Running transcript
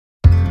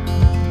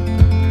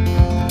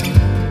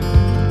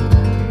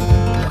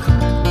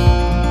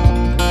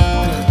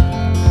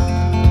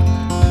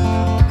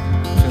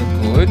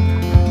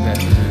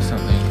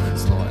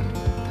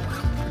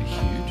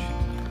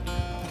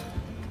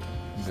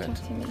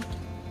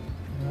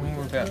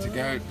We're about to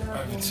go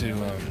over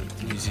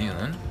to New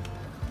Zealand,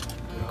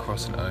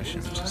 across an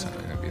ocean, which is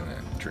something that we've been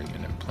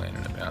dreaming and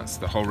planning about. It's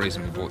the whole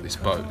reason we bought this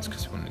boat is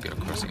because we wanted to go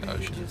crossing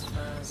oceans.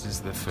 This is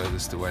the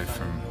furthest away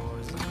from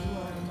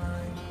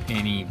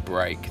any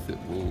break that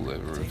we'll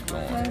ever have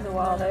gone. There's a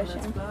wild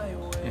ocean.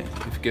 Yeah,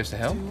 if it goes to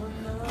hell,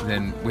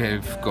 then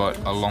we've got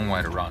a long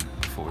way to run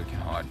before we can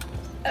hide.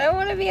 I don't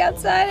want to be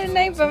outside at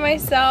night by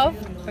myself.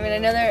 I mean, I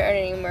know there aren't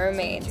any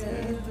mermaids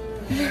and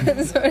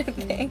that sort of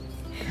thing.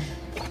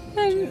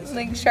 And,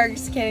 like,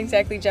 sharks can't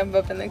exactly jump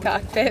up in the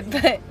cockpit,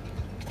 but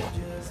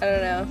I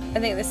don't know.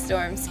 I think the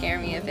storms scare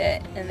me a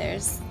bit, and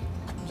there's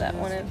that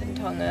one up in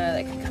Tonga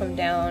that could come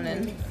down,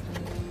 and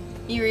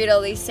you read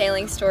all these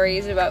sailing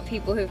stories about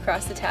people who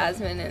cross the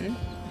Tasman, and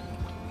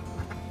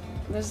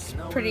there's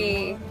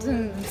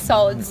some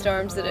solid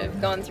storms that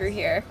have gone through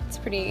here. It's a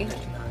pretty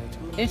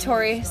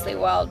notoriously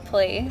wild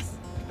place.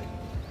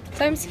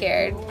 So I'm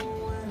scared,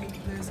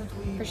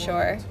 for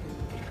sure.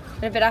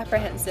 And a bit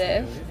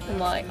apprehensive. I'm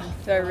like, oh,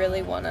 do I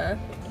really want to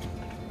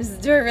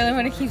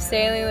keep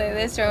sailing like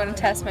this? Do I want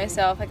to test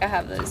myself? Like, I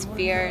have those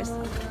fears.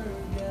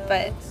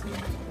 But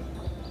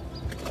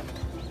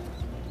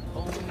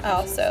I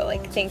also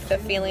think the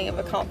feeling of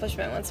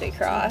accomplishment once we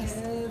cross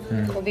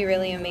will be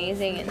really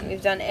amazing, and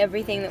we've done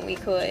everything that we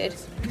could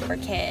or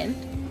can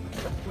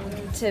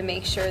to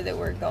make sure that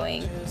we're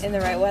going in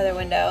the right weather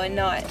window and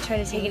not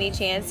trying to take any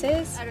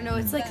chances. I don't know,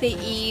 it's like the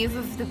eve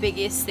of the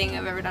biggest thing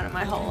I've ever done in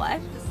my whole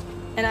life,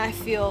 and I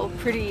feel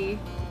pretty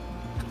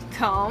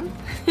calm.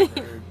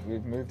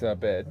 We've moved our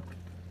bed.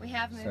 We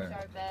have moved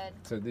our bed.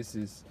 So this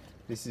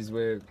is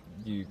where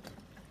you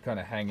kind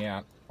of hang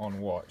out on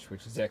watch,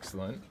 which is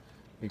excellent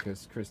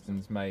because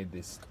Kristen's made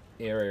this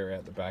area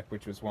out the back,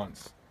 which was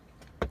once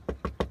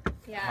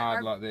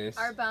hard like this.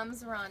 Our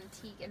bums were on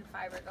teak and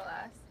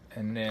fiberglass.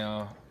 And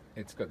now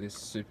it's got this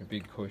super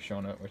big cush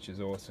on it, which is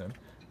awesome.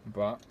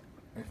 But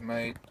we've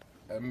made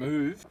a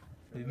move.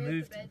 We've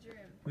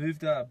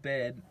moved our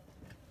bed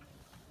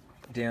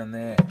down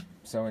there.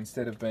 So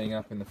instead of being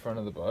up in the front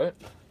of the boat,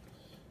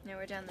 now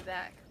we're down the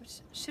back, which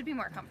should be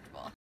more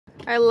comfortable.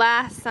 Our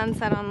last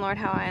sunset on Lord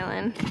Howe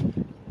Island.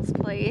 This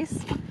place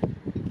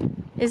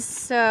is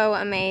so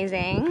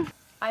amazing.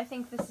 I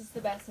think this is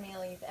the best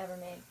meal you've ever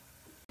made.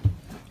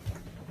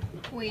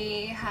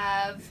 We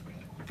have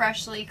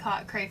freshly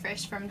caught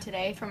crayfish from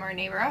today from our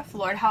neighbor off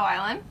Lord Howe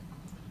Island.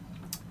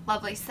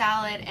 Lovely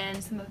salad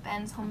and some of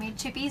Ben's homemade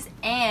chippies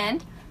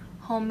and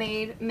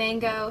homemade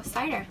mango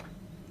cider.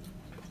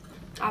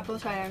 Apple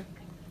cider.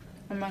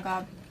 Oh my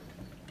god.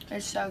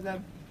 It's so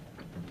good.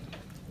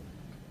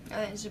 I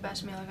think it's the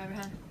best meal I've ever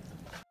had.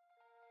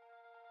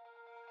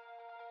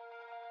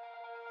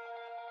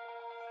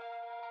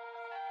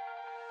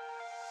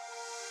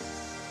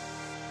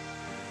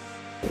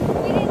 We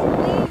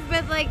didn't leave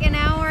but like an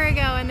hour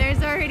ago and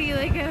there's already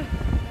like a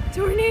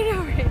tornado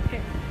right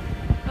there.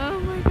 Oh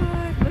my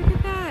god, look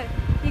at that.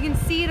 You can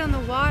see it on the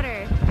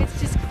water. It's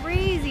just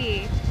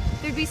crazy.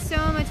 There'd be so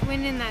much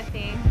wind in that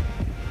thing.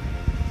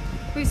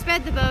 We've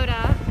sped the boat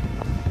up.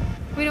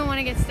 We don't want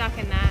to get stuck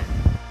in that.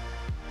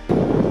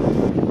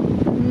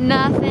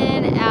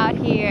 Nothing out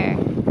here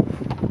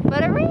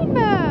but a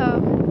rainbow.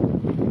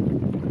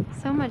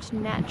 So much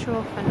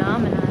natural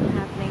phenomenon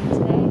happening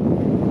today.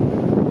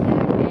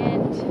 No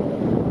wind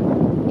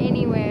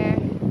anywhere.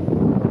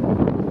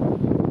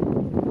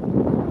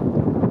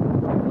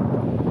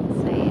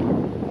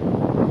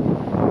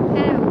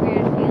 Kind of a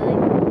weird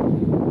feeling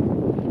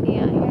being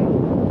out here.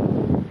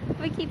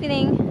 We keep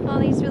getting all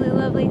these really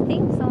lovely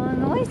things along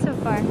the way so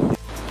far.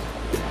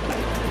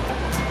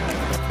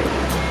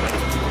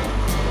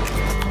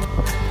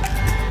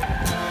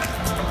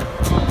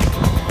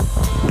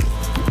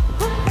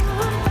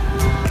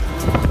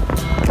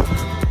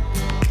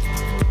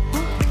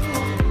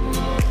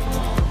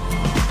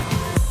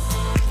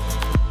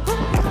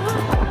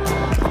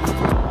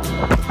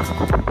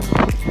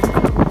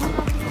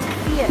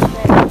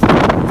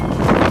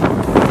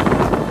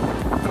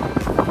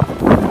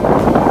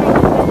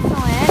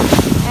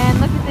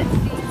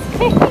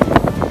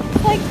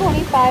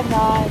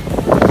 Knots.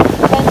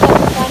 Depends on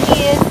the sun he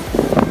is.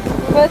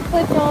 We're both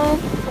clipped on,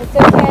 so it's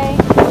okay.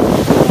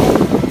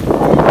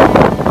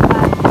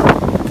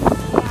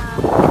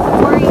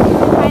 Corey is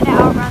trying to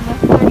outrun the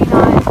 30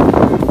 knot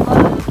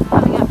float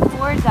coming up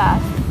towards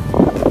us.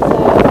 So,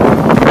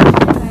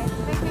 anyway, it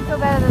makes me feel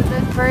better that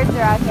those birds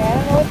are out here. I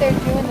don't know what they're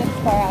doing this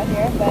far out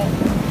here, but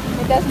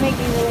it does make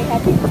me really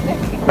happy that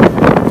they're here.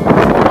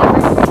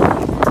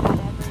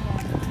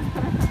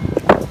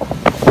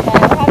 Yeah,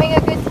 we're having a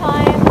good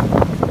time.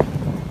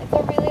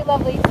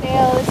 Lovely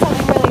sail. There's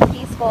something really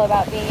peaceful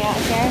about being out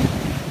here,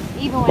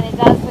 even when it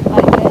does look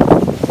like this.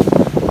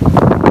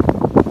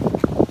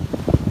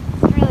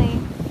 It's really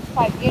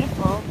quite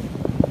beautiful.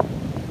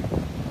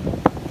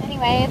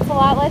 Anyway, it's a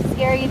lot less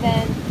scary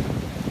than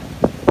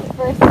the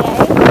first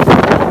day.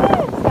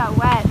 It's got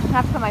wet. I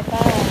have to put my phone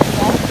on and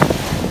stuff.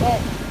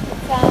 But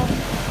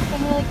it's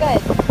been really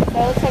good. So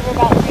it looks like we're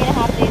about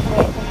 3.5 days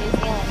away from New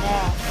Zealand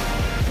now.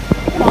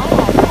 Come on,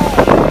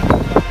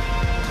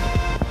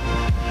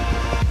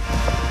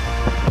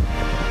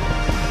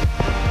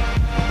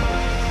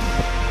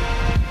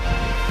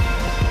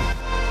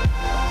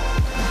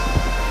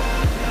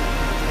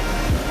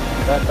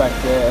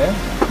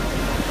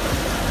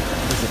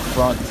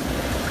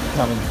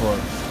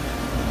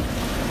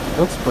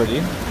 Looks pretty.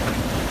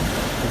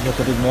 We've got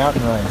the big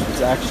mountain range.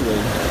 It's actually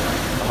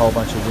a whole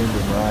bunch of wind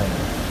and rain.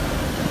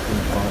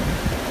 Really fun.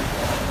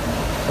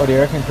 What do you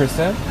reckon,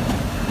 Kristen?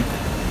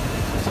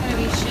 It's gonna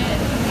be shit.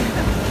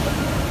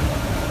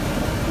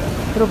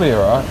 It'll be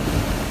alright.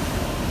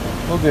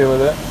 We'll deal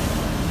with it.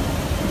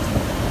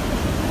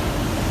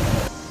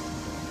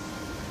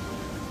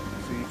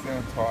 So you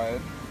feeling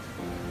tired?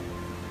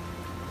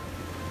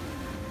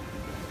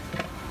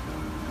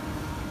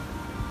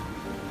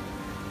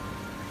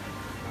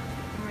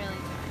 I'm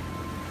really tired.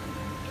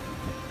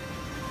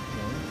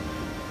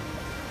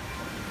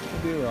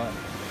 We'll be alright.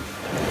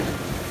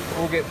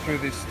 We'll get through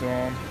this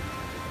storm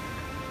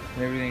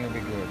and everything will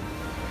be good.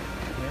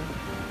 Yeah?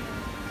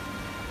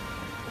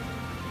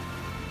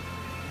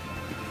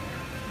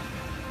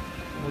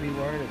 What are you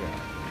worried about?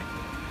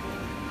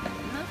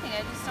 Nothing, I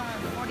just don't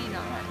want 40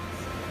 knots.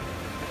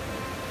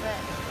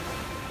 But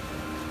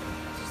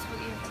it's just what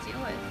you have to deal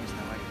with. There's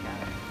nowhere to go.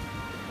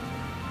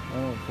 I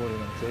don't want 40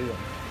 knots either.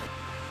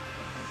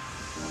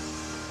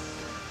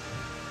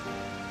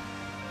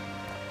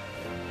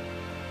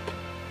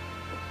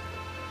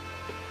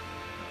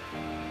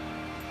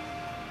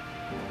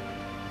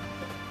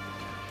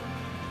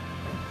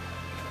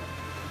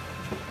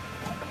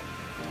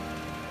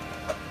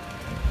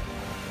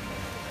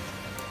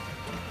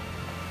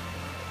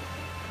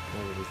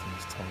 All of this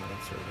is telling me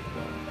that's already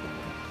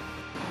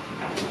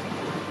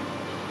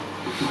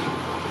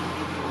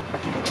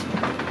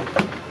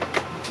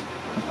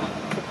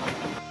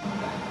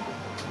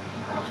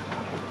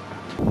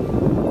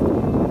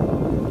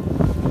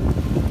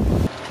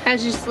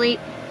How's your sleep?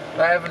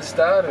 I haven't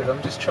started,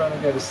 I'm just trying to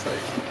go to sleep.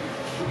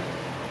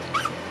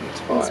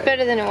 It's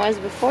better than it was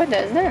before though,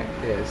 isn't it?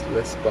 Yeah, it's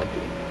less bumpy.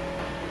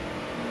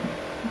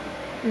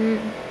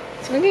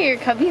 So look at your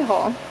cubby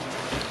hole.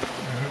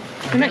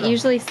 We don't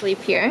usually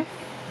sleep here.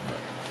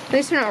 At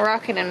least we're not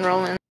rocking and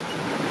rolling.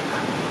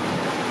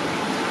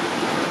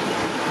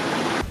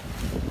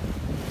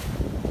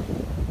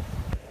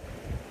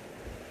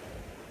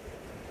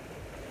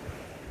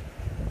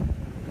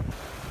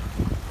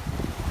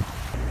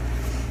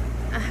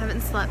 I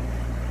haven't slept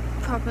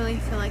properly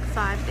for like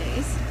 5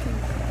 days.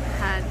 I've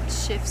had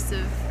shifts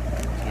of,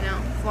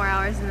 4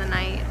 hours in the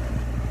night.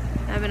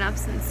 I've been up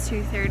since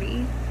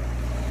 2:30.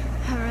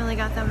 Haven't really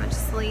got that much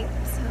sleep,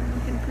 so I'm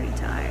looking pretty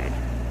tired.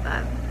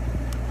 But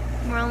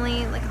we're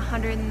only like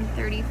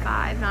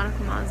 135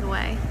 nautical miles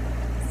away.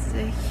 This is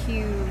a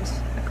huge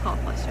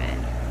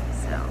accomplishment.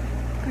 So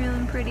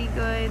feeling pretty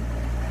good.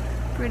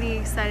 Pretty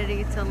excited to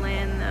get to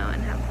land though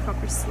and have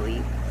proper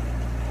sleep.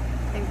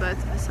 I think both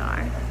of us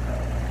are.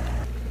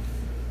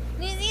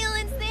 New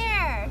Zealand's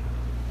there!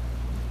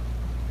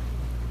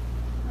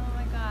 Oh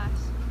my gosh.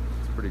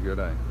 It's pretty good,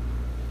 eh?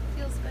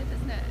 Feels good,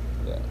 doesn't it?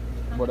 Yeah.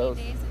 How What many else?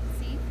 days at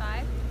sea?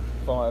 5?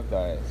 5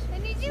 days.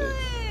 In New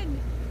Zealand!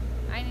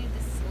 I need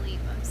to sleep.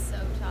 I'm so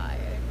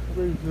tired.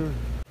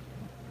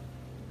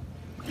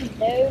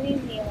 Hello, New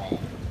Zealand.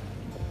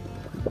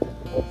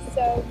 It's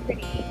so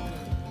pretty. I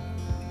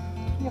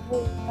can't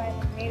believe we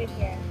finally made it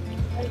here.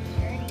 What a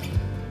journey.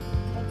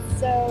 It's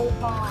so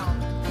calm.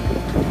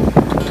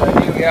 So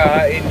here we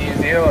are in New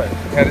Zealand.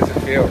 How does it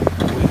feel?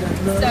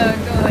 So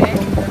good.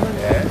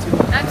 Yeah?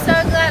 I'm so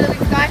glad that we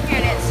got here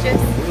and it's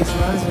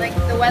just like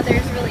the weather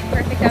is really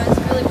perfect. I was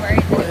really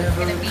worried that it was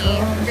going to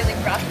be really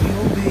rough.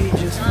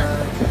 It's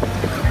not.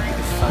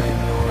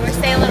 We're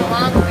sailing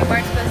along but we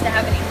weren't supposed to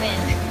have any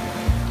wind.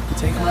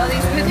 All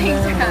these good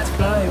things are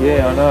happening.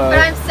 Yeah, I know. But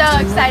I'm so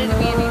excited to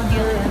be in New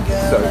Zealand.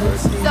 So good.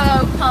 So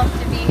pumped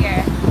to be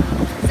here.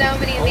 So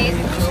many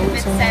amazing things have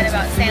been said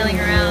about sailing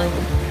around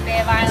the Bay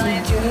of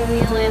Islands, New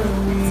Zealand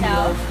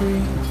itself.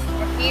 We're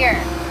here.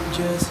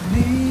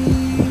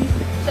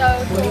 So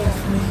cool.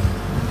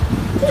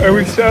 And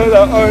we sailed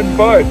our own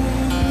boat.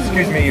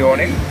 Excuse me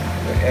yawning.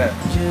 But yeah.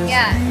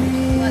 Yeah,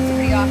 well, that's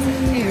pretty awesome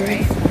too,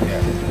 right?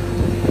 Yeah.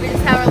 We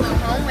just have our little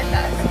home with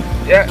us.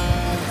 Yeah.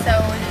 So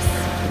we'll just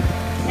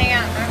hang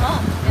out in our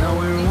home in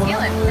New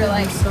Zealand for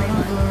like 3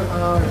 months.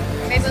 Or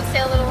maybe we'll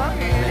stay a little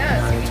longer, who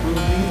knows? We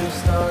can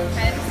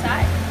kind of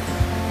decide.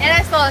 And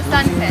I saw a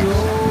sunfish.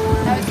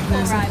 That was a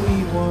cool ride.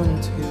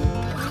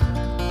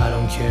 I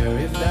don't care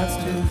if that's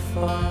too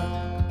far.